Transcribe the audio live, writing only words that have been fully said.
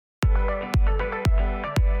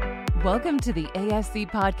Welcome to the ASC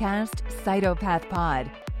podcast, Cytopath Pod.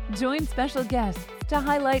 Join special guests to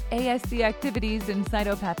highlight ASC activities in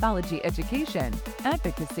cytopathology education,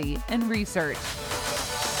 advocacy, and research.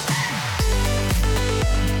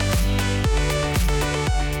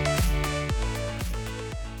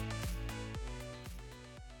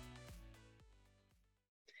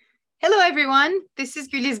 Hello, everyone. This is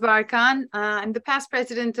Güliz Barkan. I'm the past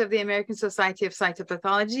president of the American Society of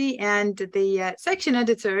Cytopathology and the section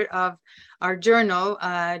editor of our journal,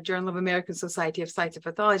 Journal of American Society of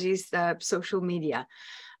Cytopathology's social media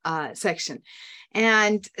section.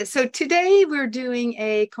 And so today we're doing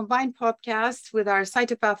a combined podcast with our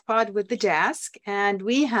Cytopath Pod with the JASC, and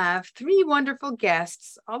we have three wonderful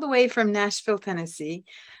guests all the way from Nashville, Tennessee.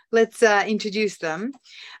 Let's introduce them.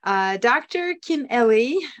 Dr. Kim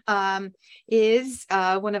Ellie is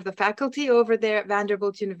one of the faculty over there at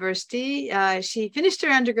Vanderbilt University. She finished her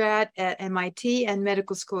undergrad at MIT and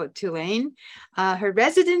medical school at Tulane. Her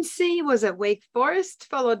residency was at Wake Forest,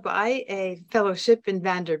 followed by a fellowship in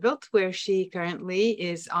Vanderbilt, where she currently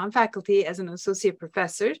is on faculty as an associate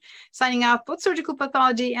professor, signing off both surgical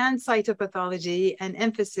pathology and cytopathology, and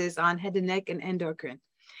emphasis on head and neck and endocrine.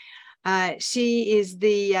 She is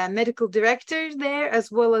the medical director there,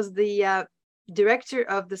 as well as the director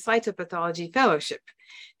of the Cytopathology Fellowship.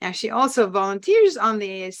 Now, she also volunteers on the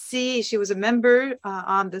ASC. She was a member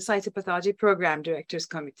on the Cytopathology Program Directors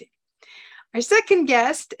Committee. Our second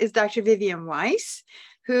guest is Dr. Vivian Weiss,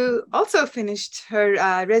 who also finished her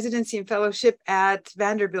residency and fellowship at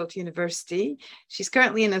Vanderbilt University. She's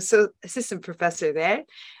currently an assistant professor there.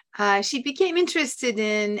 She became interested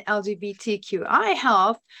in LGBTQI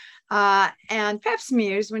health and pap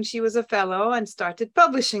smears when she was a fellow and started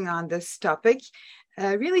publishing on this topic,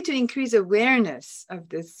 really to increase awareness of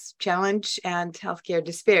this challenge and healthcare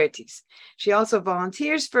disparities. She also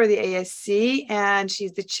volunteers for the ASC, and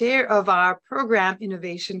she's the chair of our Program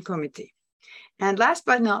Innovation Committee. And last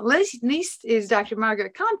but not least is Dr.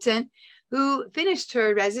 Margaret Compton, who finished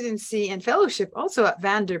her residency and fellowship also at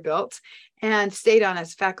Vanderbilt and stayed on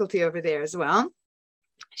as faculty over there as well.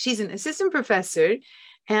 She's an assistant professor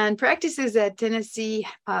and practices at Tennessee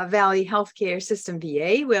Valley Healthcare System,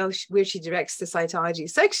 VA, where she directs the cytology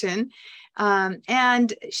section.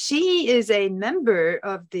 And she is a member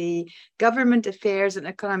of the Government Affairs and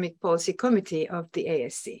Economic Policy Committee of the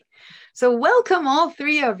ASC. So welcome, all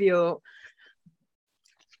three of you.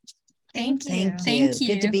 Thank you. Thank you.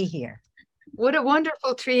 Good to be here. What a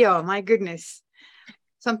wonderful trio. My goodness.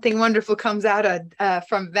 Something wonderful comes out of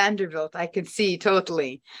from Vanderbilt, I can see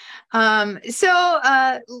totally. So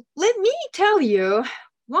let me tell you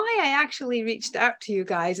why I actually reached out to you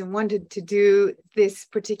guys and wanted to do this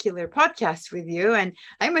particular podcast with you. And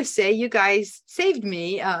I must say, you guys saved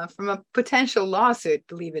me from a potential lawsuit,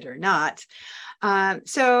 believe it or not.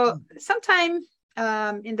 So sometime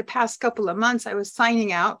in the past couple of months, I was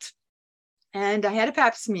signing out and I had a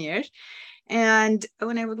pap smear. And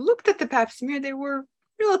when I looked at the pap smear, there were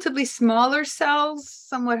relatively smaller cells,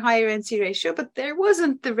 somewhat higher NC ratio, but there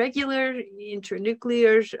wasn't the regular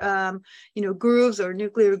intranuclear, grooves or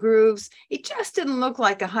nuclear grooves. It just didn't look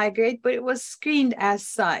like a high grade, but it was screened as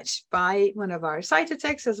such by one of our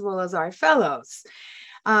cytotechs as well as our fellows.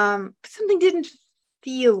 Something didn't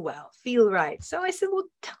feel right. So I said, well,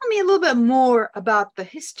 tell me a little bit more about the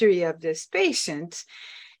history of this patient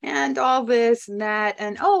and all this and that.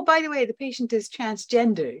 And oh, by the way, the patient is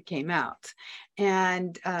transgender, came out.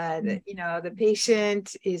 And, the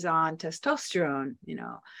patient is on testosterone,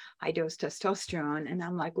 high dose testosterone. And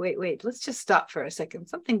I'm like, wait, let's just stop for a second.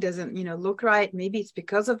 Something doesn't, look right. Maybe it's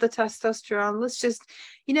because of the testosterone. Let's just,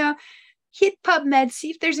 hit PubMed, see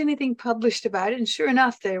if there's anything published about it. And sure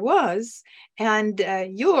enough, there was. And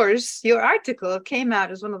your article came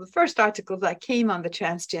out as one of the first articles that came on the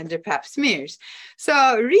transgender pap smears.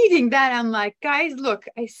 So reading that, I'm like, guys, look,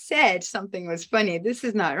 I said something was funny. This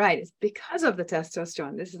is not right. It's because of the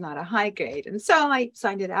testosterone. This is not a high grade. And so I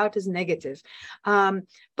signed it out as negative.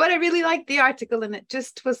 But I really liked the article, and it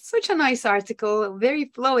just was such a nice article, a very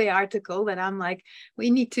flowy article, that I'm like,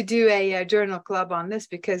 we need to do a journal club on this,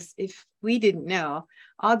 because if we didn't know,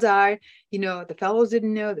 odds are, the fellows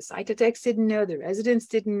didn't know, the cytotechs didn't know, the residents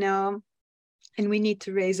didn't know, and we need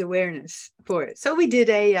to raise awareness for it. So we did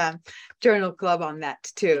a journal club on that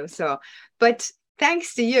too. So, but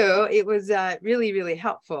thanks to you, it was really, really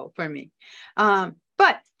helpful for me.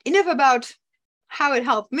 But enough about how it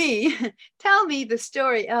helped me. Tell me the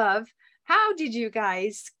story of how did you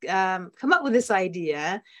guys come up with this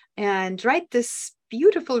idea and write this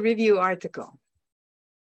beautiful review article?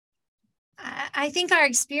 I think our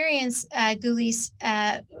experience, Gulis,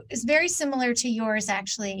 is very similar to yours,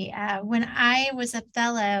 actually. When I was a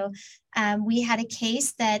fellow, we had a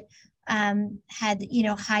case that had,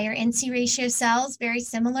 higher NC ratio cells, very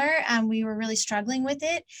similar. We were really struggling with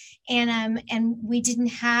it, and we didn't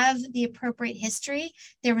have the appropriate history.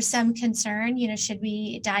 There was some concern, should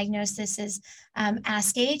we diagnose this as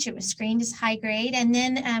ASK-H? It was screened as high grade, and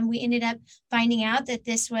then we ended up finding out that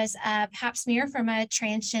this was a pap smear from a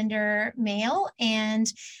transgender male,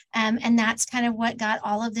 and that's kind of what got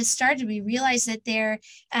all of this started. We realized that there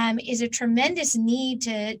is a tremendous need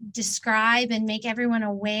to describe and make everyone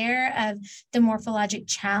aware of the morphologic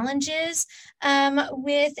challenges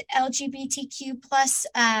with LGBTQ plus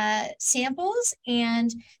samples,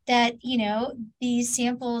 and that these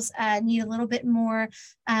samples need a little bit more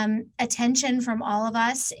attention from all of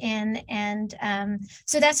us, and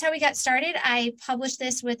so that's how we got started. I published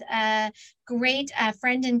this with a great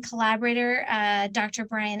friend and collaborator, Dr.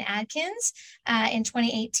 Brian Adkins, in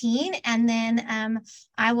 2018, and then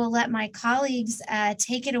I will let my colleagues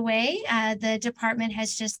take it away. The department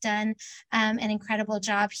has just done an incredible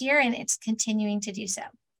job here, and it's continuing to do so.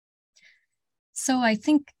 So I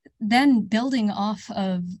think then building off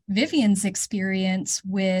of Vivian's experience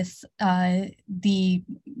with the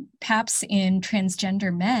PAPs in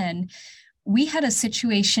transgender men, we had a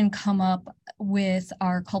situation come up with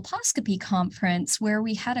our colposcopy conference where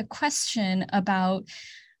we had a question about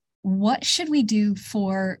what should we do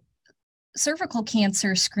for cervical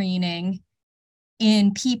cancer screening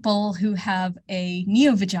in people who have a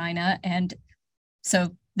neovagina, and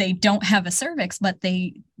so they don't have a cervix, but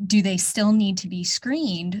they still need to be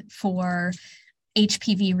screened for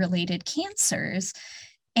HPV-related cancers?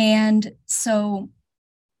 And so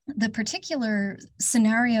the particular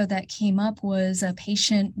scenario that came up was a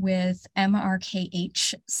patient with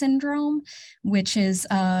MRKH syndrome, which is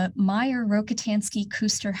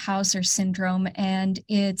Meyer-Rokitansky-Kuster-Hauser syndrome, and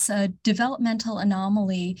it's a developmental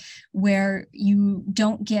anomaly where you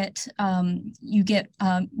don't get Mullerian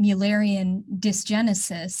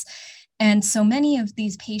dysgenesis, and so many of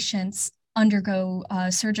these patients undergo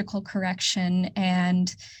surgical correction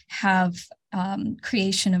and have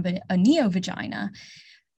creation of a neovagina.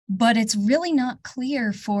 But it's really not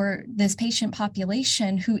clear for this patient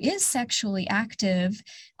population who is sexually active,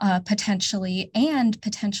 potentially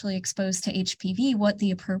exposed to HPV, what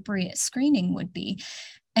the appropriate screening would be.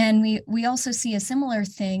 And we also see a similar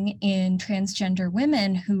thing in transgender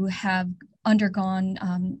women who have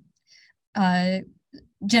undergone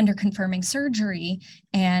gender-confirming surgery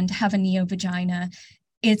and have a neovagina.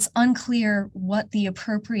 It's unclear what the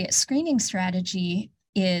appropriate screening strategy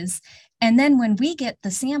is. And then when we get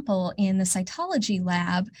the sample in the cytology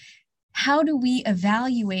lab, how do we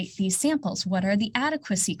evaluate these samples? What are the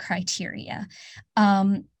adequacy criteria?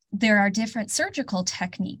 There are different surgical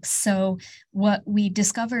techniques. So what we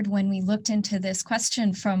discovered when we looked into this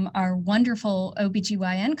question from our wonderful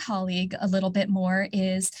OBGYN colleague a little bit more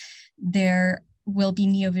is there will be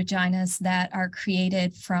neovaginas that are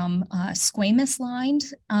created from squamous-lined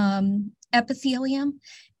epithelium.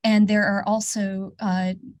 And there are also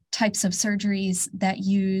types of surgeries that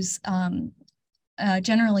use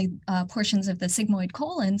generally portions of the sigmoid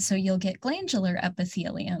colon, so you'll get glandular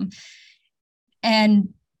epithelium. And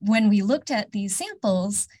when we looked at these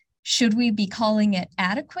samples, should we be calling it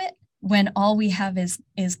adequate when all we have is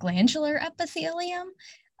glandular epithelium?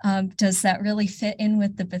 Does that really fit in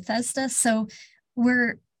with the Bethesda? So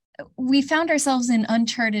we found ourselves in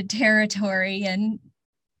uncharted territory and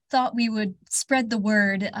thought we would spread the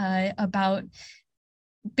word about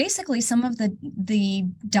basically some of the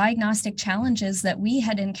diagnostic challenges that we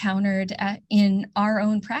had encountered in our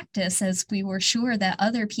own practice, as we were sure that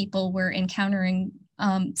other people were encountering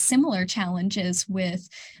similar challenges with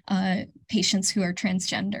patients who are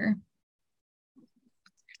transgender.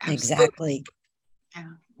 Exactly.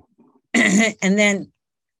 Yeah. And then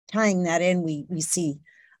tying that in, we see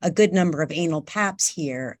a good number of anal PAPs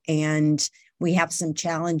here, and we have some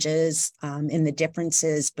challenges in the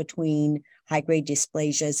differences between high-grade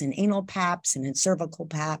dysplasias in anal PAPs and in cervical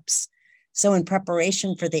PAPs. So in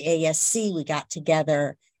preparation for the ASC, we got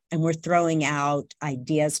together and we're throwing out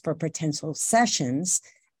ideas for potential sessions.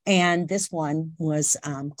 And this one was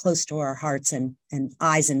close to our hearts and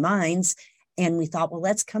eyes and minds. And we thought, well,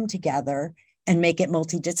 let's come together and make it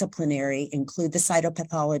multidisciplinary, include the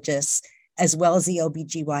cytopathologists, as well as the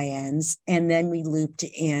OBGYNs. And then we looped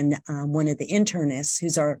in one of the internists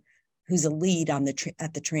who's a lead on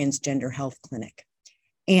at the Transgender Health Clinic.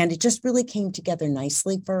 And it just really came together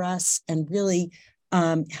nicely for us and really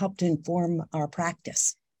helped inform our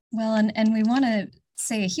practice. Well, and we want to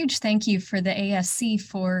say a huge thank you for the ASC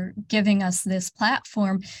for giving us this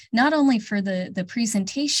platform, not only for the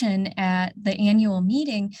presentation at the annual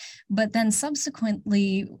meeting, but then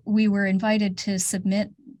subsequently we were invited to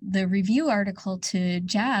submit the review article to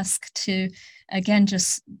JASC to, again,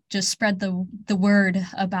 just spread the word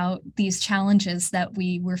about these challenges that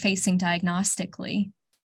we were facing diagnostically.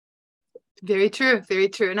 Very true, very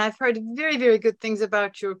true. And I've heard very, very good things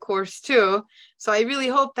about your course too. So I really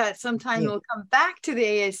hope that sometime we'll come back to the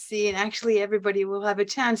ASC and actually everybody will have a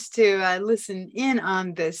chance to listen in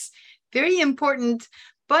on this very important,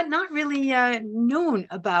 but not really known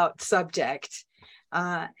about subject.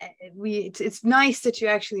 It's nice that you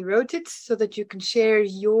actually wrote it so that you can share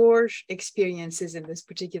your experiences in this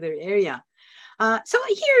particular area. So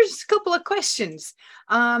here's a couple of questions.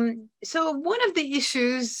 So one of the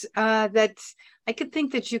issues that I could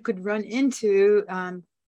think that you could run into,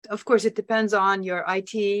 of course, it depends on your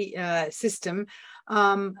IT system,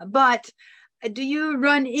 but do you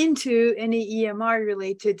run into any EMR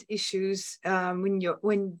related issues when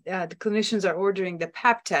the clinicians are ordering the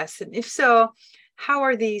PAP test? And if so, how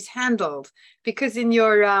are these handled? Because in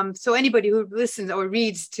your so anybody who listens or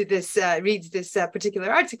reads this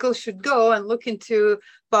particular article should go and look into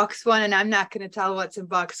box 1, and I'm not going to tell what's in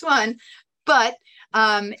box 1, but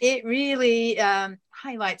it really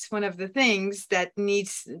highlights one of the things that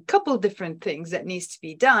needs a couple different things that needs to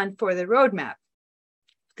be done for the roadmap.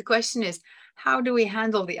 The question is, how do we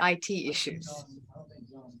handle the IT issues?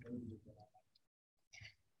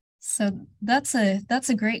 So that's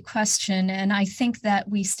a great question. And I think that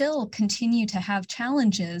we still continue to have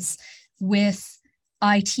challenges with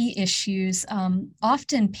IT issues.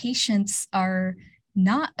 Often patients are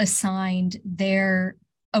not assigned their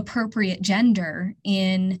appropriate gender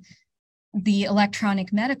in the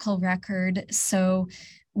electronic medical record. So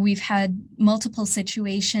we've had multiple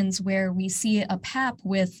situations where we see a PAP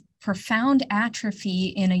with profound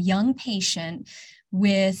atrophy in a young patient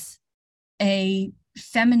with a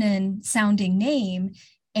feminine sounding name,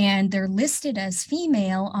 and they're listed as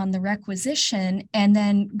female on the requisition, and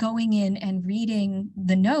then going in and reading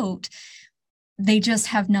the note, they just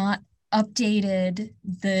have not updated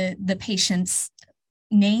the patient's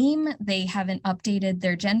name. They haven't updated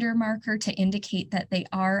their gender marker to indicate that they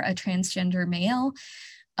are a transgender male.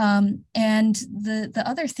 And the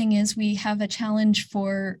other thing is we have a challenge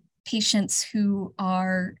for patients who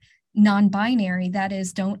are non-binary, that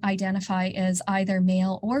is, don't identify as either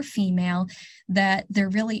male or female, that there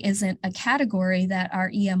really isn't a category that our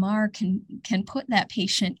EMR can put that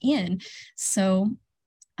patient in. So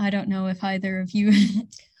I don't know if either of you.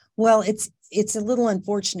 Well, it's a little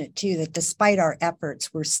unfortunate too that despite our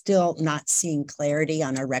efforts, we're still not seeing clarity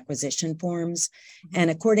on our requisition forms. And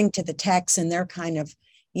according to the techs, and they're kind of,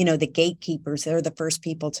 the gatekeepers, they're the first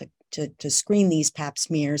people to screen these pap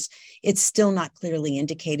smears, it's still not clearly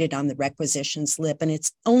indicated on the requisition slip. And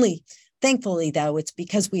it's only, thankfully though, it's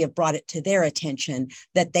because we have brought it to their attention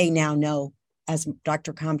that they now know, as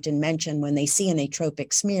Dr. Compton mentioned, when they see an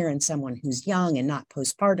atropic smear in someone who's young and not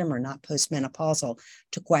postpartum or not postmenopausal,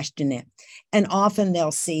 to question it. And often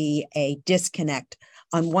they'll see a disconnect.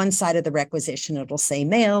 On one side of the requisition, it'll say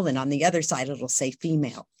male, and on the other side, it'll say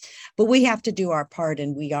female. But we have to do our part,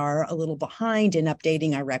 and we are a little behind in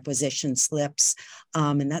updating our requisition slips.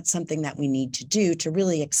 And that's something that we need to do to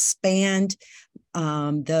really expand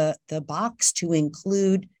the box to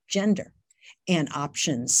include gender and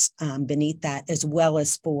options beneath that, as well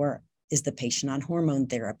as for, is the patient on hormone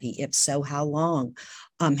therapy? If so, how long?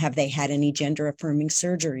 Have they had any gender affirming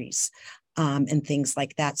surgeries? And things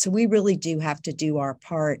like that. So we really do have to do our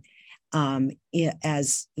part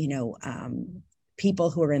as, people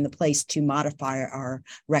who are in the place to modify our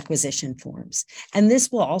requisition forms. And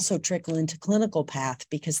this will also trickle into clinical path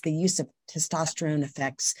because the use of testosterone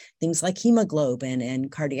affects things like hemoglobin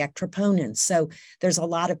and cardiac troponins. So there's a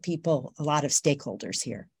lot of people, a lot of stakeholders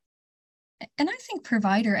here. And I think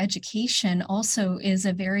provider education also is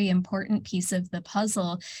a very important piece of the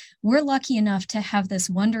puzzle. We're lucky enough to have this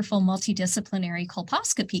wonderful multidisciplinary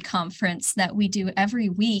colposcopy conference that we do every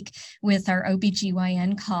week with our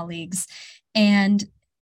OBGYN colleagues. And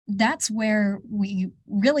that's where we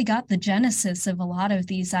really got the genesis of a lot of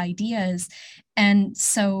these ideas. And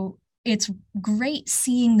so it's great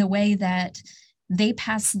seeing the way that they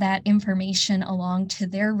pass that information along to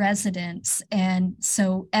their residents. And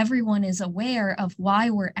so everyone is aware of why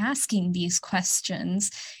we're asking these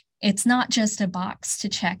questions. It's not just a box to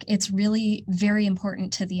check. It's really very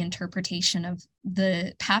important to the interpretation of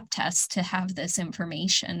the PAP test to have this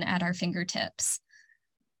information at our fingertips.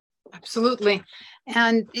 Absolutely.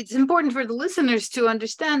 And it's important for the listeners to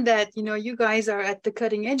understand that, you guys are at the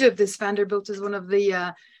cutting edge of this. Vanderbilt is one of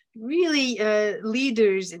the really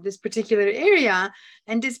leaders in this particular area.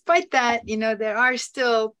 And despite that, there are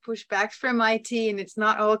still pushbacks from IT, and it's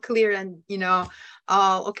not all clear and,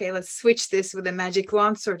 okay, let's switch this with a magic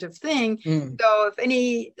wand sort of thing. So if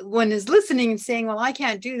anyone is listening and saying, well, I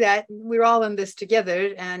can't do that, we're all in this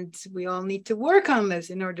together, and we all need to work on this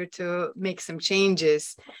in order to make some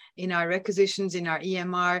changes in our requisitions, in our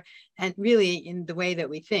EMR, and really in the way that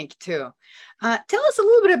we think too. Tell us a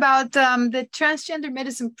little bit about the transgender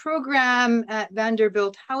medicine program at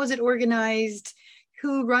Vanderbilt. How is it organized?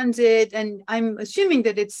 Who runs it? And I'm assuming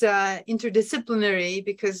that it's interdisciplinary,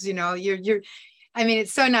 because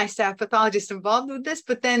it's so nice to have pathologists involved with this,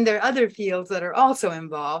 but then there are other fields that are also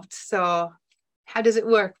involved. So how does it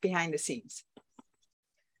work behind the scenes?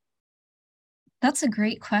 That's a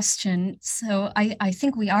great question. So I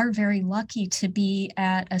think we are very lucky to be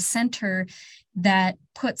at a center that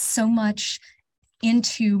puts so much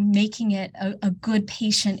into making it a good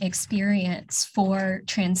patient experience for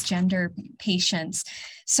transgender patients.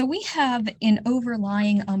 So we have an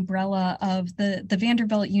overlying umbrella of the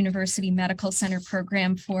Vanderbilt University Medical Center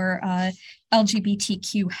program for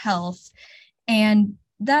LGBTQ health. And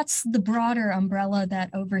that's the broader umbrella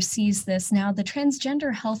that oversees this. Now, the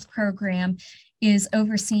transgender health program is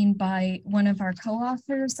overseen by one of our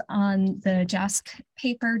co-authors on the JASC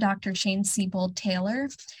paper, Dr. Shane Siebold Taylor.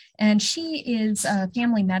 And she is a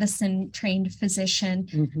family medicine trained physician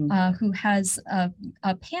who has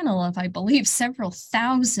a panel of, I believe, several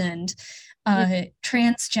thousand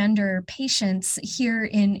transgender patients here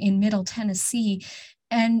in Middle Tennessee.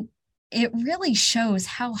 And it really shows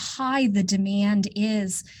how high the demand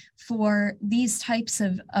is for these types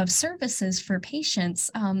of services for patients.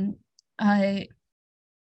 The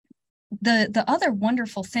other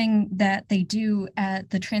wonderful thing that they do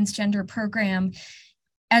at the transgender program,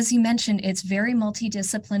 as you mentioned, it's very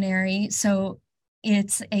multidisciplinary. So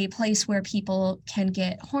it's a place where people can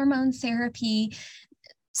get hormone therapy,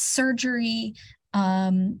 surgery,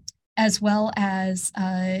 as well as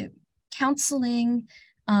counseling,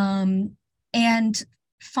 and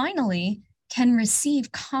finally can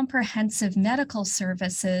receive comprehensive medical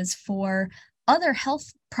services for other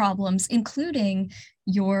health problems, including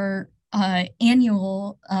your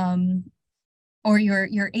annual or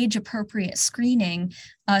your age-appropriate screening,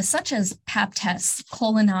 such as Pap tests,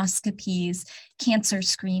 colonoscopies, cancer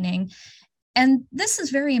screening. And this is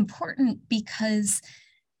very important because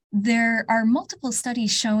there are multiple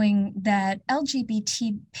studies showing that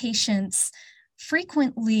LGBT patients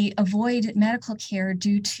frequently avoid medical care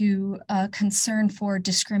due to concern for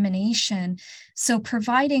discrimination. So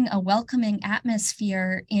providing a welcoming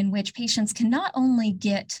atmosphere in which patients can not only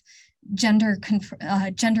get gender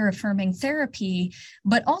affirming therapy,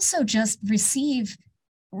 but also just receive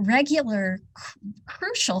regular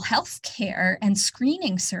crucial health care and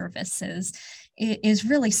screening services is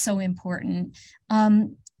really so important.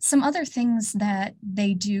 Some other things that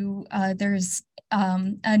they do, there's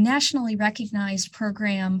a nationally recognized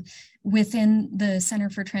program within the Center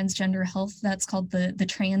for Transgender Health that's called the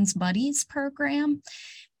Trans Buddies program.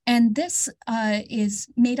 And this is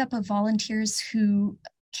made up of volunteers who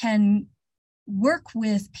can work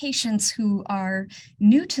with patients who are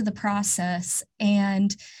new to the process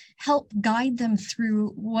and help guide them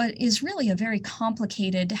through what is really a very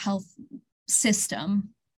complicated health system.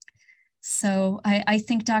 So I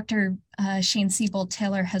think Dr. Shane Siebold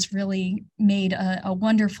Taylor has really made a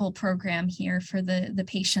wonderful program here for the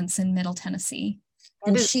patients in Middle Tennessee.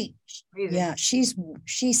 And she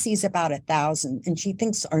sees about 1,000, and she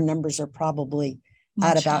thinks our numbers are probably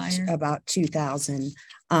at about 2,000.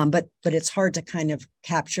 But it's hard to kind of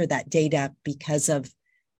capture that data because of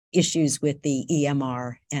issues with the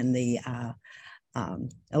EMR and the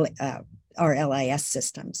our LIS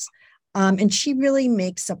systems. And she really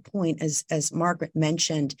makes a point, as Margaret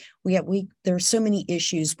mentioned, there are so many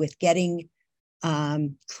issues with getting,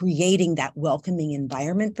 creating that welcoming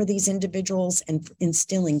environment for these individuals and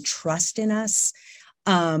instilling trust in us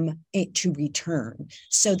to return.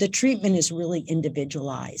 So the treatment is really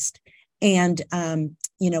individualized. And,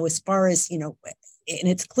 as far as, and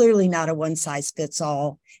it's clearly not a one size fits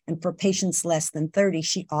all. And for patients less than 30,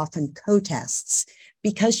 she often co-tests,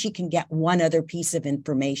 because she can get one other piece of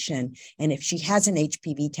information. And if she has an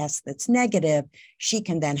HPV test that's negative, she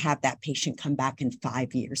can then have that patient come back in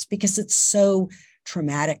 5 years, because it's so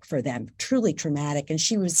traumatic for them, truly traumatic. And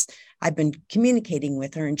I've been communicating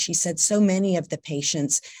with her, and she said so many of the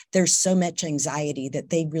patients, there's so much anxiety that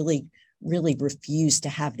they really, really refuse to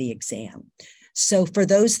have the exam. So for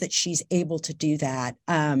those that she's able to do that,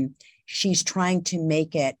 she's trying to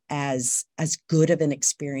make it as good of an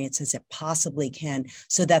experience as it possibly can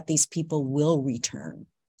so that these people will return.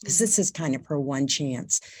 Because this is kind of her one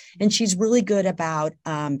chance. And she's really good about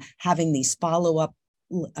having these follow-up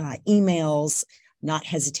emails, not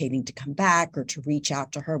hesitating to come back or to reach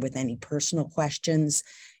out to her with any personal questions.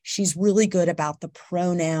 She's really good about the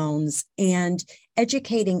pronouns and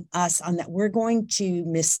educating us on that we're going to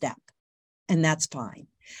misstep, and that's fine.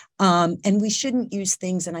 And we shouldn't use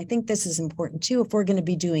things, and I think this is important too, if we're going to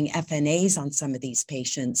be doing FNAs on some of these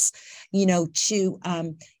patients,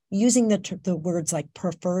 to using the words like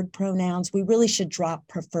preferred pronouns. We really should drop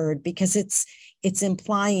preferred, because it's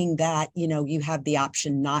implying that, you have the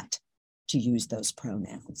option not to use those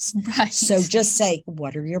pronouns. Right. So just say,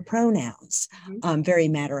 what are your pronouns? Very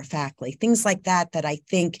matter-of-factly, things like that I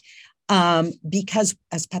think, because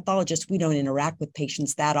as pathologists, we don't interact with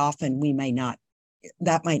patients that often,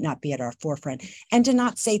 that might not be at our forefront. And to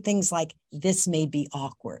not say things like, this may be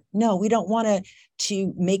awkward. No, we don't want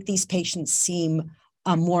to make these patients seem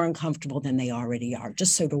more uncomfortable than they already are.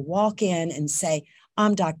 Just so to walk in and say,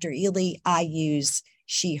 I'm Dr. Ely, I use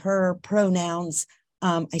she, her pronouns.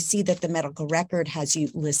 I see that the medical record has you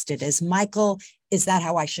listed as Michael. Is that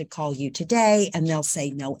how I should call you today? And they'll say,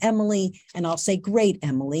 no, Emily. And I'll say, great,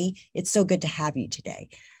 Emily. It's so good to have you today.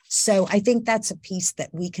 So I think that's a piece that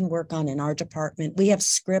we can work on in our department. We have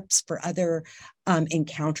scripts for other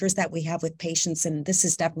encounters that we have with patients, and this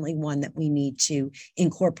is definitely one that we need to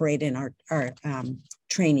incorporate in our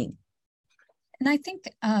training. And I think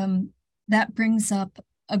that brings up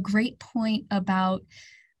a great point about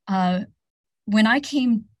when I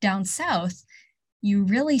came down south, you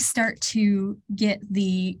really start to get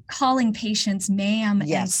the calling patients ma'am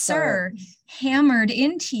and sir hammered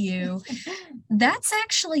into you. That's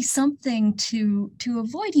actually something to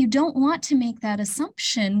avoid. You don't want to make that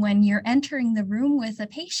assumption when you're entering the room with a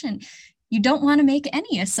patient. You don't want to make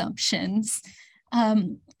any assumptions.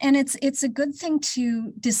 And it's a good thing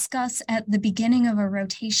to discuss at the beginning of a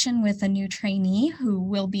rotation with a new trainee who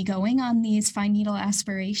will be going on these fine needle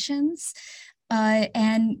aspirations.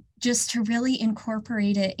 And just to really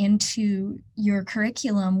incorporate it into your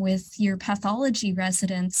curriculum with your pathology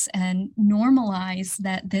residents and normalize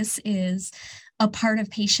that this is a part of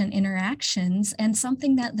patient interactions and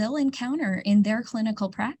something that they'll encounter in their clinical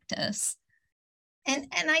practice. And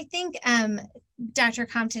I think Dr.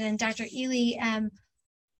 Compton and Dr. Ely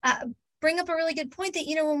bring up a really good point that,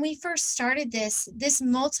 when we first started this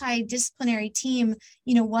multidisciplinary team,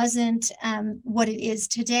 wasn't what it is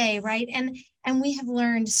today, right? And we have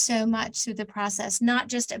learned so much through the process, not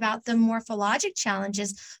just about the morphologic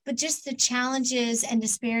challenges, but just the challenges and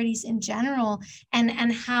disparities in general,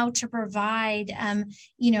 and how to provide,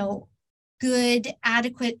 good,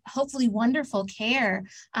 adequate, hopefully wonderful care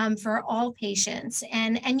for all patients.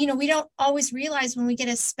 And we don't always realize when we get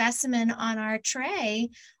a specimen on our tray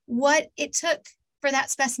what it took for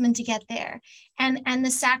that specimen to get there, and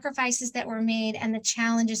the sacrifices that were made, and the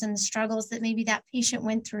challenges and the struggles that maybe that patient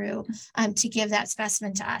went through to give that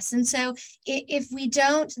specimen to us. And so if we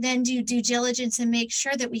don't then do due diligence and make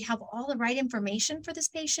sure that we have all the right information for this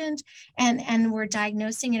patient, and we're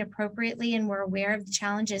diagnosing it appropriately, and we're aware of the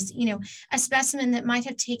challenges, a specimen that might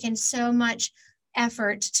have taken so much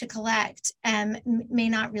effort to collect may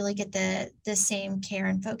not really get the same care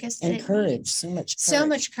and focus and courage. So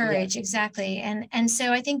much courage. Yeah. Exactly. And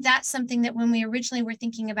so I think that's something that when we originally were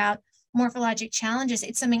thinking about morphologic challenges,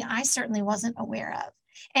 it's something I certainly wasn't aware of.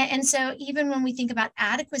 And so even when we think about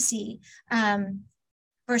adequacy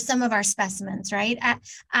for some of our specimens, right,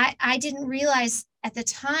 I didn't realize at the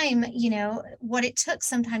time, what it took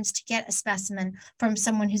sometimes to get a specimen from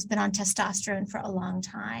someone who's been on testosterone for a long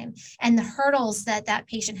time, and the hurdles that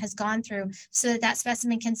patient has gone through so that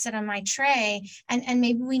specimen can sit on my tray, and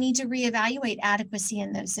maybe we need to reevaluate adequacy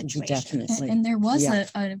in those situations. Definitely. And there was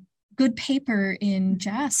a good paper in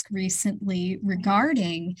JASC recently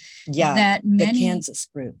regarding that many, the Kansas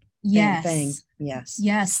group. Yes.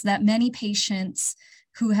 Yes, that many patients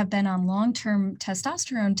who have been on long-term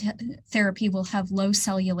testosterone therapy will have low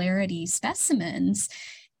cellularity specimens.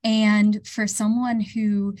 And for someone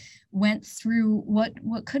who went through what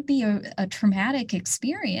could be a traumatic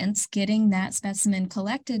experience, getting that specimen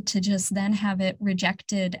collected to just then have it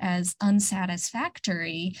rejected as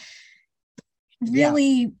unsatisfactory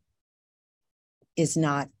really is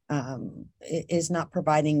not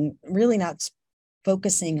providing, really not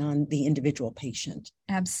focusing on the individual patient.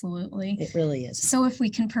 Absolutely. It really is. So if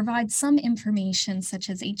we can provide some information such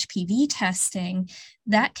as HPV testing,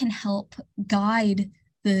 that can help guide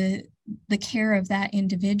the care of that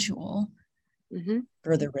individual.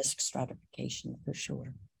 further risk stratification for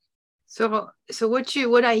sure. So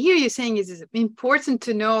what I hear you saying is it's important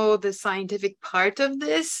to know the scientific part of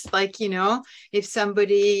this. Like, if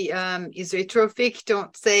somebody is atrophic,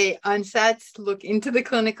 don't say UNSATs, look into the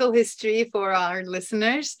clinical history for our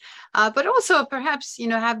listeners. But also perhaps,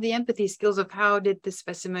 have the empathy skills of how did the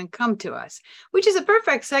specimen come to us, which is a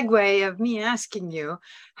perfect segue of me asking you,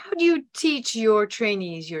 how do you teach your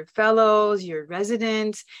trainees, your fellows, your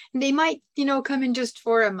residents? And they might, come in just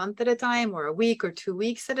for a month at a time or a week or 2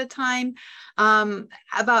 weeks at a time.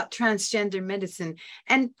 About transgender medicine.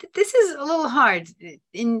 And this is a little hard.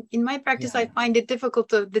 In my practice, I find it difficult.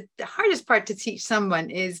 The hardest part to teach someone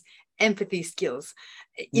is empathy skills.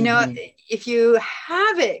 If you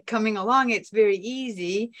have it coming along, it's very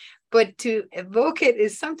easy, but to evoke it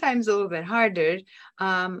is sometimes a little bit harder.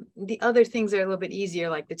 The other things are a little bit easier,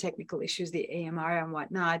 like the technical issues, the AMR and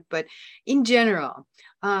whatnot. But in general,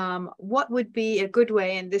 what would be a good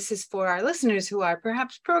way, and this is for our listeners who are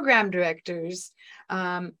perhaps program directors,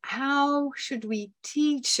 how should we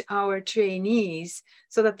teach our trainees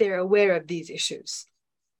so that they're aware of these issues?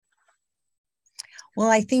 Well,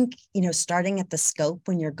 I think, starting at the scope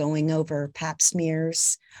when you're going over Pap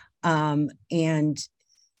smears, and,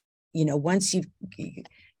 once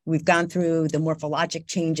we've gone through the morphologic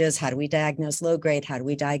changes, how do we diagnose low grade? How do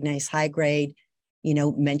we diagnose high grade?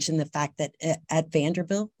 Mention the fact that at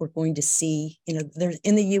Vanderbilt, we're going to see, there's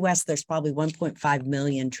in the US, there's probably 1.5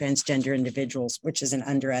 million transgender individuals, which is an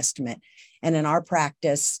underestimate. And in our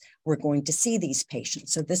practice, we're going to see these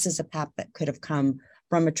patients. So this is a Pap that could have come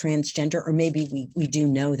from a transgender, or maybe we do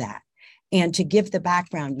know that. And to give the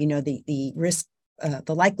background, the risk,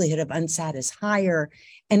 the likelihood of UNSAT is higher.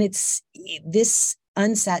 And this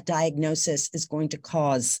UNSAT diagnosis is going to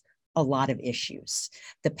cause a lot of issues.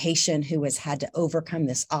 The patient who has had to overcome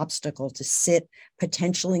this obstacle to sit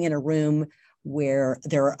potentially in a room where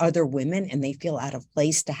there are other women and they feel out of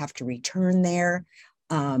place to have to return there,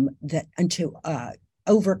 and to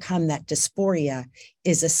overcome that dysphoria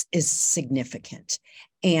is significant.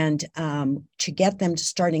 And to get them to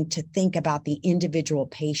starting to think about the individual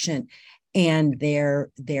patient and their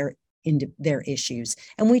issues.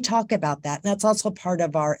 And we talk about that. That's also part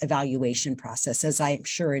of our evaluation process, as I'm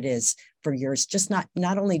sure it is for yours, just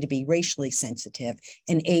not only to be racially sensitive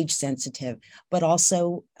and age sensitive, but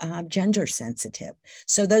also gender sensitive.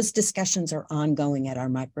 So those discussions are ongoing at our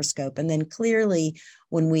microscope. And then clearly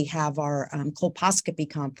when we have our colposcopy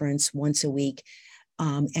conference once a week,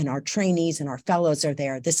 and our trainees and our fellows are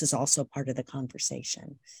there, this is also part of the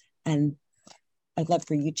conversation. And I'd love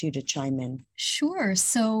for you two to chime in. Sure.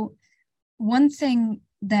 So one thing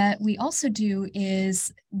that we also do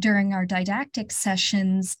is during our didactic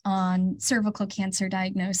sessions on cervical cancer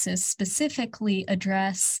diagnosis, specifically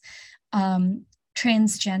address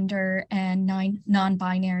transgender and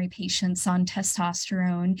non-binary patients on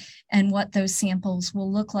testosterone and what those samples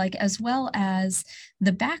will look like, as well as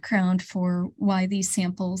the background for why these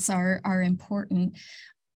samples are important.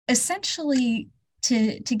 Essentially,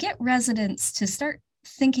 to get residents to start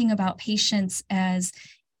thinking about patients as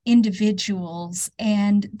individuals,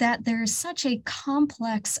 and that there's such a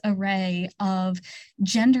complex array of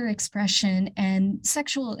gender expression and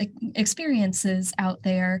sexual experiences out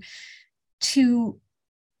there, to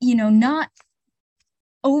not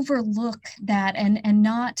overlook that and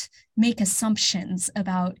not make assumptions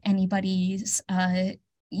about anybody's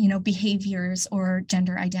behaviors or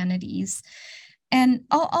gender identities. And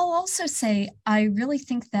I'll also say, I really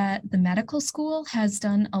think that the medical school has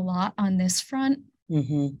done a lot on this front.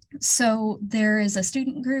 Mm-hmm. So there is a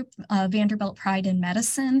student group, Vanderbilt Pride in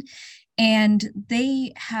Medicine, and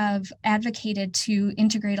they have advocated to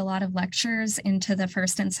integrate a lot of lectures into the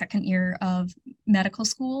first and second year of medical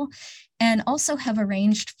school, and also have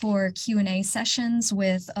arranged for Q&A sessions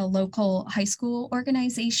with a local high school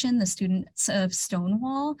organization, the Students of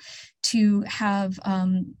Stonewall, to have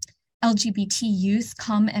LGBT youth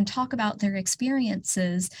come and talk about their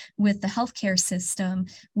experiences with the healthcare system,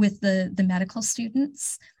 with the medical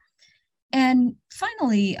students. And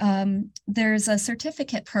finally, there's a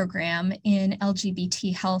certificate program in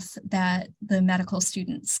LGBT health that the medical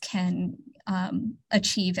students can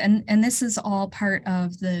achieve. And this is all part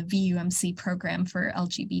of the VUMC program for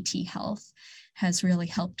LGBT health, has really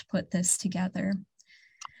helped put this together.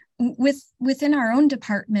 Within our own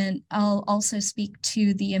department, I'll also speak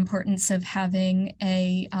to the importance of having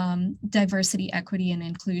a diversity, equity, and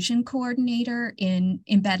inclusion coordinator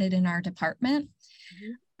embedded in our department.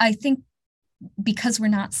 Mm-hmm. I think because we're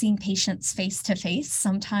not seeing patients face to face,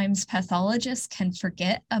 sometimes pathologists can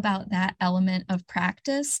forget about that element of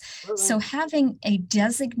practice. So having a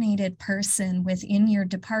designated person within your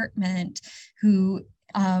department who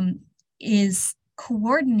is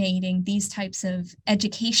coordinating these types of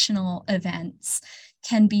educational events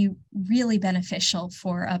can be really beneficial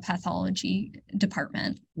for a pathology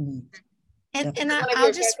department. And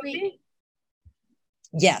I'll just read.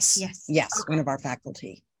 Yes. Okay. One of our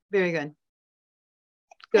faculty. Very good.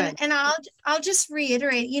 Good. And I'll just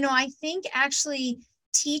reiterate, I think actually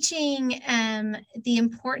teaching the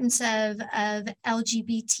importance of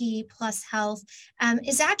LGBT plus health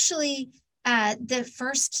is actually the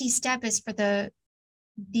first key step is for the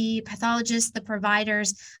pathologists, the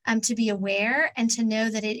providers to be aware and to know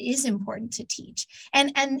that it is important to teach.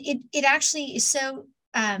 And it actually is so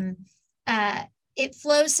it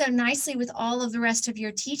flows so nicely with all of the rest of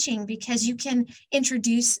your teaching because you can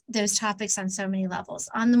introduce those topics on so many levels,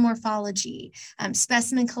 on the morphology,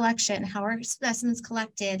 specimen collection, how are specimens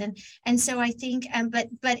collected, and so I think, but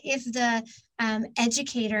if the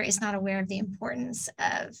educator is not aware of the importance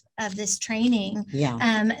of this training,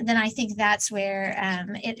 then I think that's where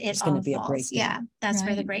it's going to be falls. A breakdown. Yeah, that's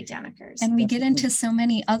where the breakdown occurs. And we get into so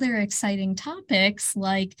many other exciting topics,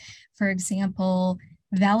 like, for example,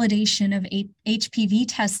 validation of HPV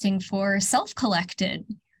testing for self-collected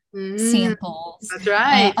samples. That's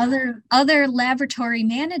right. Other laboratory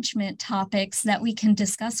management topics that we can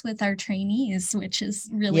discuss with our trainees, which is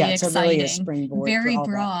really exciting. Really a springboard. Very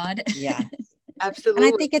broad. That. Yeah. Absolutely.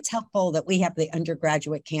 And I think it's helpful that we have the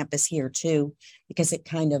undergraduate campus here too, because it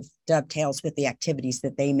kind of dovetails with the activities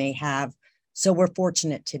that they may have. So we're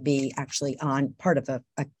fortunate to be actually on part of a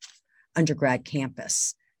undergrad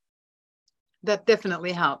campus. That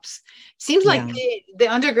definitely helps. Seems like the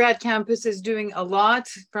undergrad campus is doing a lot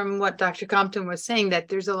from what Dr. Compton was saying, that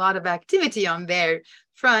there's a lot of activity on their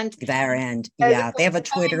front. Their end. Yeah, they have a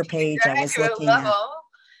Twitter page I was looking at.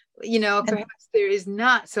 Perhaps there is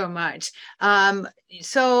not so much.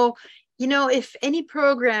 So, if any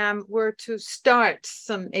program were to start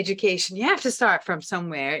some education, you have to start from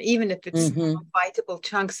somewhere, even if it's biteable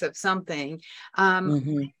chunks of something.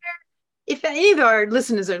 If any of our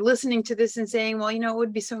listeners are listening to this and saying, well, it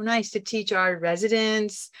would be so nice to teach our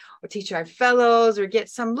residents or teach our fellows or get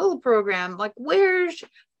some little program, like where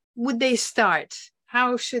would they start?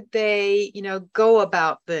 How should they, go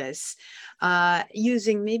about this?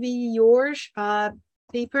 Using maybe your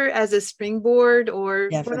paper as a springboard, or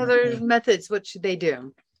what other methods, what should they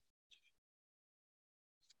do?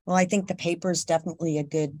 Well, I think the paper is definitely a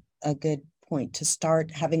good point to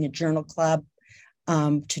start having a journal club.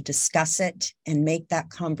 To discuss it and make that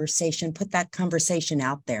conversation, put that conversation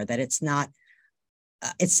out there that it's not,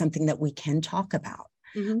 it's something that we can talk about.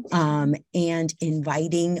 And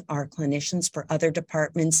inviting our clinicians for other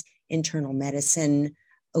departments, internal medicine,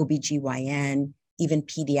 OBGYN, even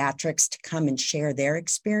pediatrics, to come and share their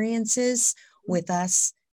experiences with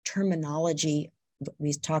us. Terminology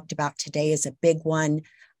we talked about today is a big one.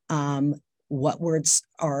 What words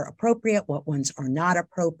are appropriate, what ones are not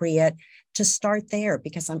appropriate, to start there,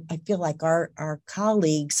 because I feel like our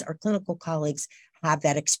colleagues, our clinical colleagues, have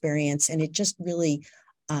that experience, and it just really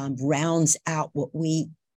rounds out what we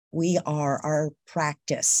are, our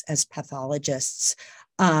practice as pathologists.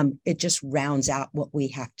 It just rounds out what we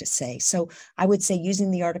have to say. So I would say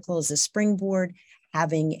using the article as a springboard,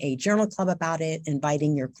 having a journal club about it,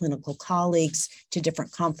 inviting your clinical colleagues to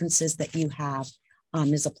different conferences that you have,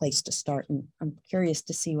 is a place to start. And I'm curious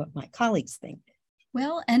to see what my colleagues think.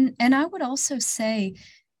 Well, and I would also say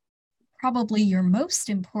probably your most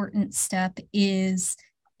important step is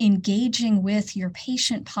engaging with your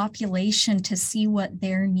patient population to see what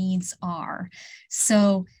their needs are.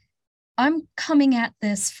 So I'm coming at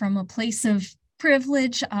this from a place of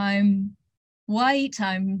privilege. I'm white,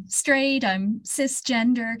 I'm straight, I'm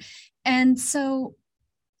cisgender. And so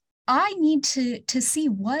I need to see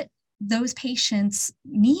what those patients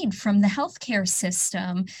need from the healthcare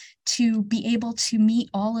system to be able to meet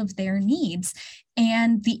all of their needs.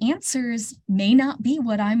 And the answers may not be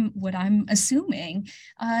what I'm assuming.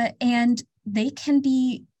 And they can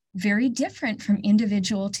be very different from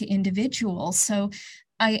individual to individual. So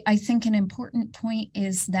I think an important point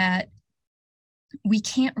is that we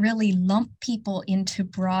can't really lump people into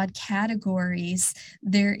broad categories.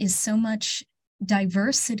 There is so much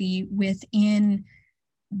diversity within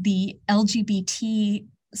the LGBT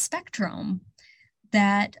spectrum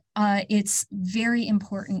that it's very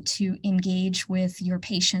important to engage with your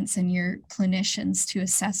patients and your clinicians to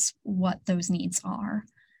assess what those needs are.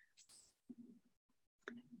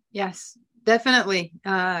 Yes, definitely.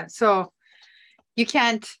 So you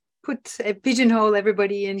can't pigeonhole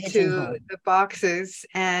everybody into Pigeonhole. the boxes,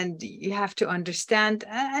 and you have to understand.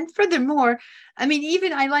 And furthermore, I mean,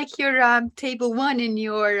 even I like your table 1 in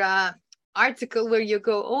your article where you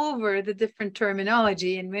go over the different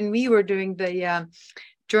terminology. And when we were doing the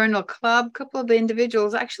journal club, a couple of the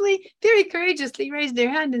individuals actually very courageously raised their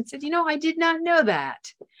hand and said, I did not know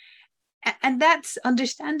that. And that's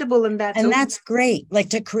understandable, and that's great, like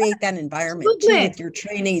to create that environment too with your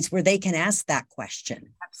trainees where they can ask that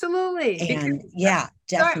question. Absolutely. And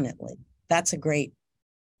definitely, that's a great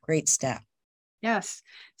step. Yes.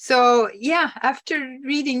 So after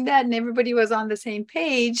reading that, and everybody was on the same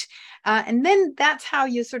page, and then that's how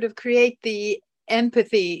you sort of create the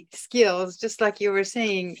empathy skills, just like you were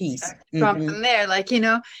saying, from there, like,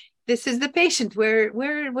 this is the patient.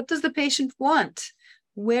 What does the patient want?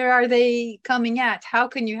 Where are they coming at? How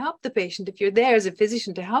can you help the patient? If you're there as a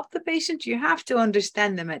physician to help the patient, you have to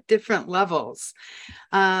understand them at different levels.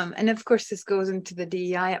 And of course, this goes into the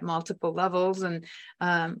DEI at multiple levels, and,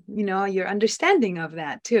 your understanding of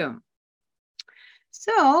that too.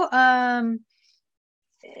 So a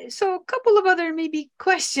couple of other maybe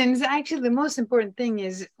questions. Actually, the most important thing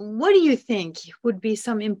is, what do you think would be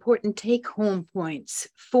some important take-home points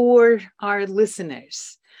for our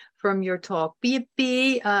listeners from your talk? Be it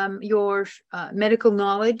your medical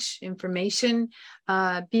knowledge, information,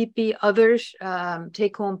 be it other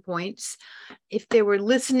take-home points. If they were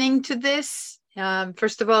listening to this,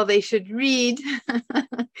 first of all, they should read.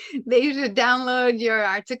 They should download your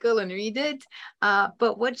article and read it.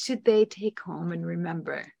 But what should they take home and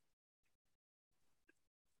remember?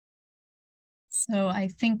 So I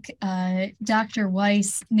think Dr.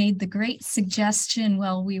 Weiss made the great suggestion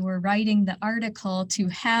while we were writing the article to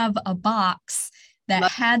have a box that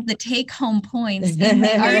had the take-home points in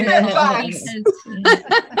the article.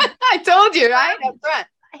 I told you, right up front.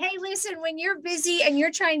 Hey, listen, when you're busy and you're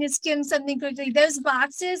trying to skim something quickly, those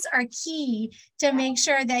boxes are key to make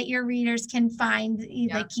sure that your readers can find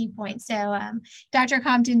the key points. So Dr.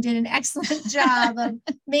 Compton did an excellent job of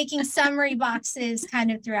making summary boxes kind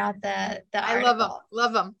of throughout the article. I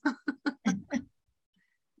love them.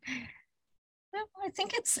 Well, I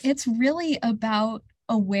think it's really about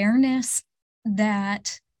awareness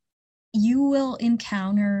that you will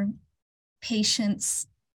encounter patients,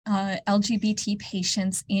 LGBT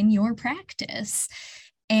patients in your practice,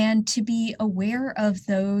 and to be aware of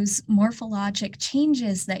those morphologic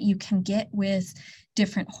changes that you can get with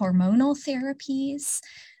different hormonal therapies,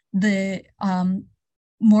 the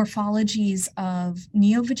morphologies of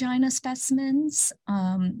neovagina specimens,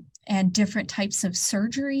 and different types of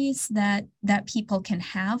surgeries that people can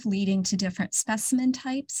have leading to different specimen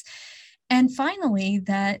types. And finally,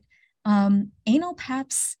 that anal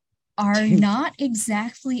paps are not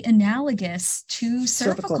exactly analogous to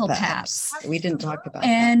cervical paps. We didn't talk about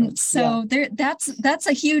and that. So that's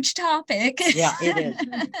a huge topic. Yeah, it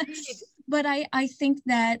is. But I think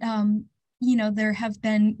that there have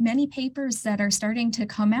been many papers that are starting to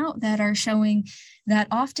come out that are showing that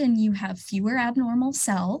often you have fewer abnormal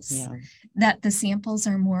cells, that the samples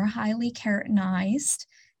are more highly keratinized,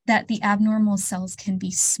 that the abnormal cells can be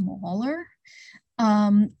smaller.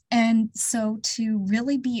 And so to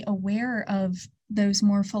really be aware of those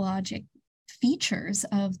morphologic features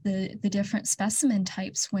of the different specimen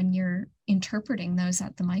types when you're interpreting those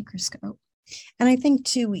at the microscope. And I think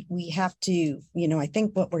too, we have to, I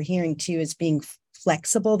think what we're hearing too is being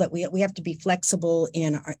flexible, that we have to be flexible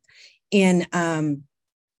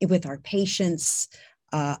with our patients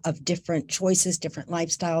of different choices, different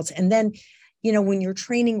lifestyles. And then, when you're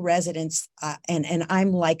training residents, and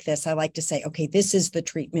I'm like this, I like to say, okay, this is the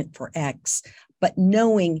treatment for X, but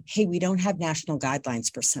knowing, hey, we don't have national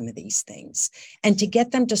guidelines for some of these things. And to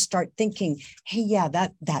get them to start thinking, hey, yeah,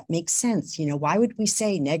 that makes sense. Why would we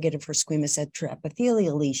say negative for squamous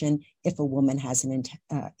intraepithelial lesion if a woman has a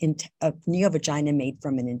neovagina made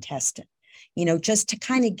from an intestine? Just to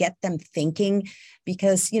kind of get them thinking,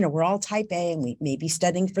 because, we're all type A and we may be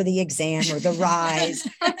studying for the exam or the RISE,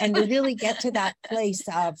 and to really get to that place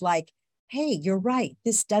of like, hey, you're right,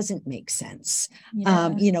 this doesn't make sense. Yeah.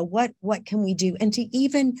 What can we do? And to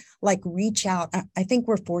even like reach out, I think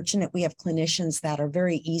we're fortunate we have clinicians that are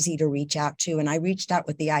very easy to reach out to. And I reached out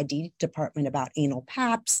with the ID department about anal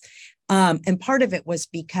paps. And part of it was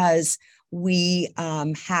because we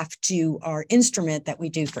have to, our instrument that we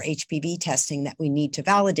do for HPV testing that we need to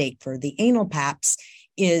validate for the anal paps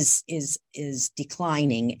is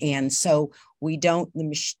declining. And so we don't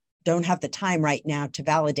have the time right now to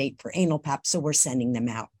validate for anal paps, so we're sending them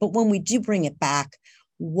out. But when we do bring it back,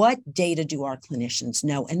 what data do our clinicians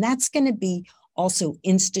know? And that's going to be also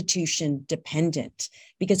institution dependent,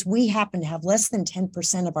 because we happen to have less than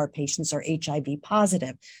 10% of our patients are HIV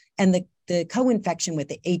positive. And the co-infection with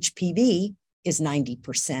the HPV is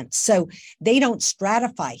 90%. So they don't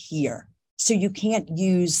stratify here. So you can't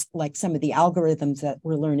use like some of the algorithms that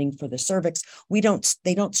we're learning for the cervix. They don't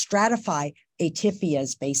stratify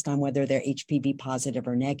atypias based on whether they're HPV positive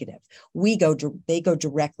or negative. They go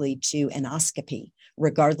directly to endoscopy,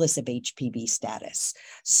 regardless of HPV status.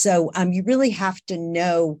 So you really have to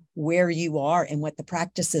know where you are and what the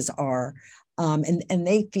practices are. And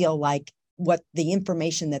they feel like what the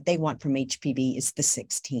information that they want from HPV is the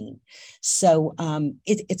 16. So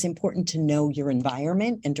it's important to know your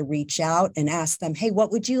environment and to reach out and ask them, hey,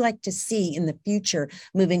 what would you like to see in the future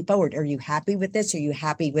moving forward? Are you happy with this? Are you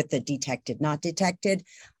happy with the detected, not detected?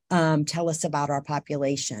 Tell us about our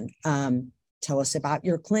population. Tell us about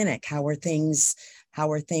your clinic. How are things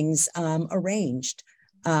arranged?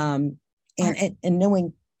 And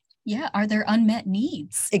knowing. Yeah. Are there unmet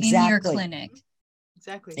needs in your clinic?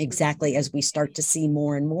 Exactly. As we start to see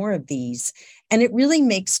more and more of these. And it really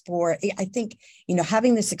makes for, I think,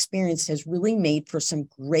 having this experience has really made for some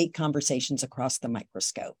great conversations across the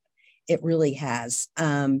microscope. It really has.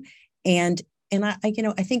 And I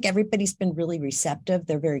think everybody's been really receptive.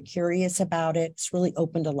 They're very curious about it. It's really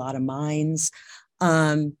opened a lot of minds.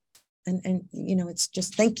 And it's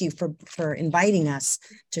just, thank you for inviting us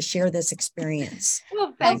to share this experience.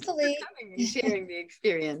 Well, thanks for coming and sharing the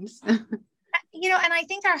experience. And I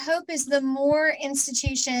think our hope is the more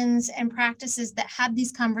institutions and practices that have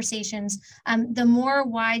these conversations, the more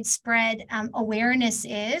widespread awareness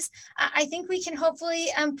is. I think we can hopefully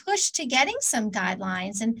push to getting some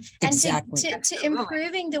guidelines and to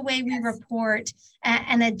improving the way we report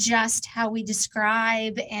and adjust how we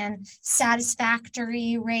describe and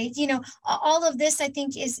satisfactory rate. All of this I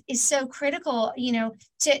think is so critical.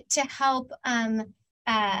 To help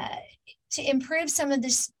to improve some of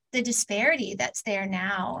the disparity that's there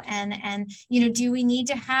now, and do we need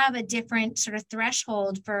to have a different sort of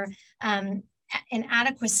threshold for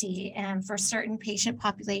inadequacy for certain patient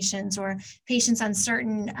populations or patients on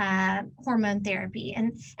certain hormone therapy,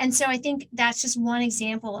 and so I think that's just one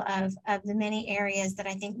example of the many areas that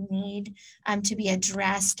I think need to be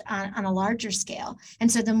addressed on a larger scale.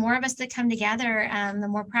 And so the more of us that come together, the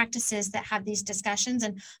more practices that have these discussions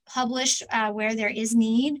and publish where there is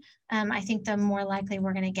need, I think the more likely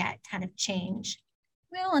we're going to get kind of change.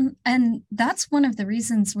 Well, and that's one of the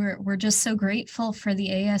reasons we're just so grateful for the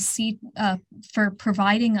ASC for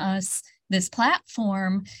providing us this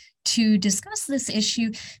platform to discuss this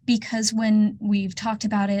issue, because when we've talked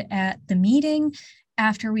about it at the meeting,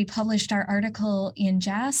 after we published our article in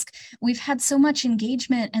JASC, we've had so much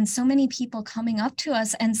engagement and so many people coming up to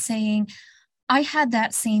us and saying, I had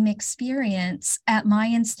that same experience at my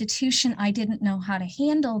institution. I didn't know how to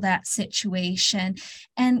handle that situation.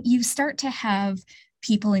 And you start to have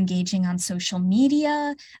people engaging on social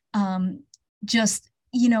media, just,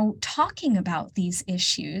 talking about these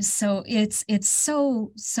issues. So it's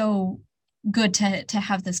so good to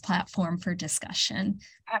have this platform for discussion.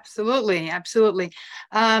 Absolutely.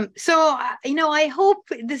 So, I hope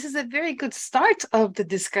this is a very good start of the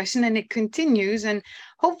discussion and it continues. And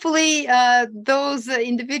hopefully those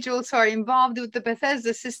individuals who are involved with the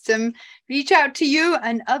Bethesda system reach out to you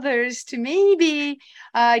and others to maybe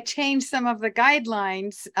change some of the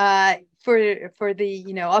guidelines for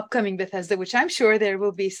the upcoming Bethesda, which I'm sure there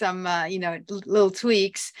will be some little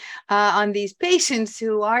tweaks on these patients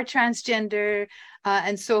who are transgender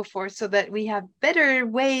and so forth, so that we have better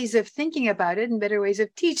ways of thinking about it and better ways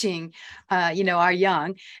of teaching our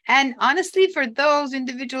young. And honestly, for those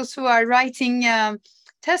individuals who are writing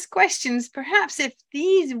test questions, perhaps if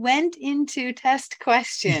these went into test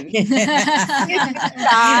questions, then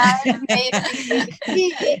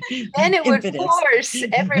it would force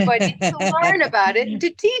everybody to learn about it and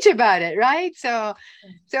to teach about it, right? So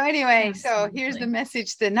anyway, absolutely. So here's the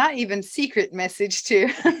message, the not even secret message to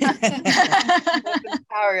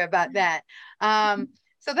power about that.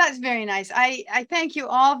 So that's very nice. I thank you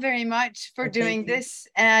all very much for doing this.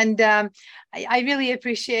 And I really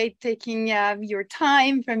appreciate taking your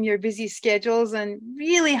time from your busy schedules and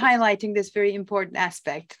really highlighting this very important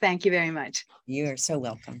aspect. Thank you very much. You are so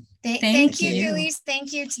welcome. Thank you, Julie's.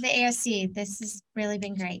 Thank you to the ASC. This has really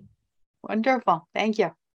been great. Wonderful. Thank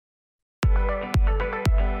you.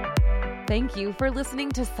 Thank you for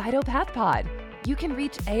listening to CytopathPod. You can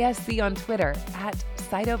reach ASC on Twitter at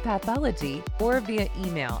Cytopathology or via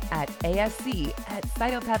email at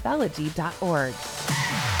asc@cytopathology.org.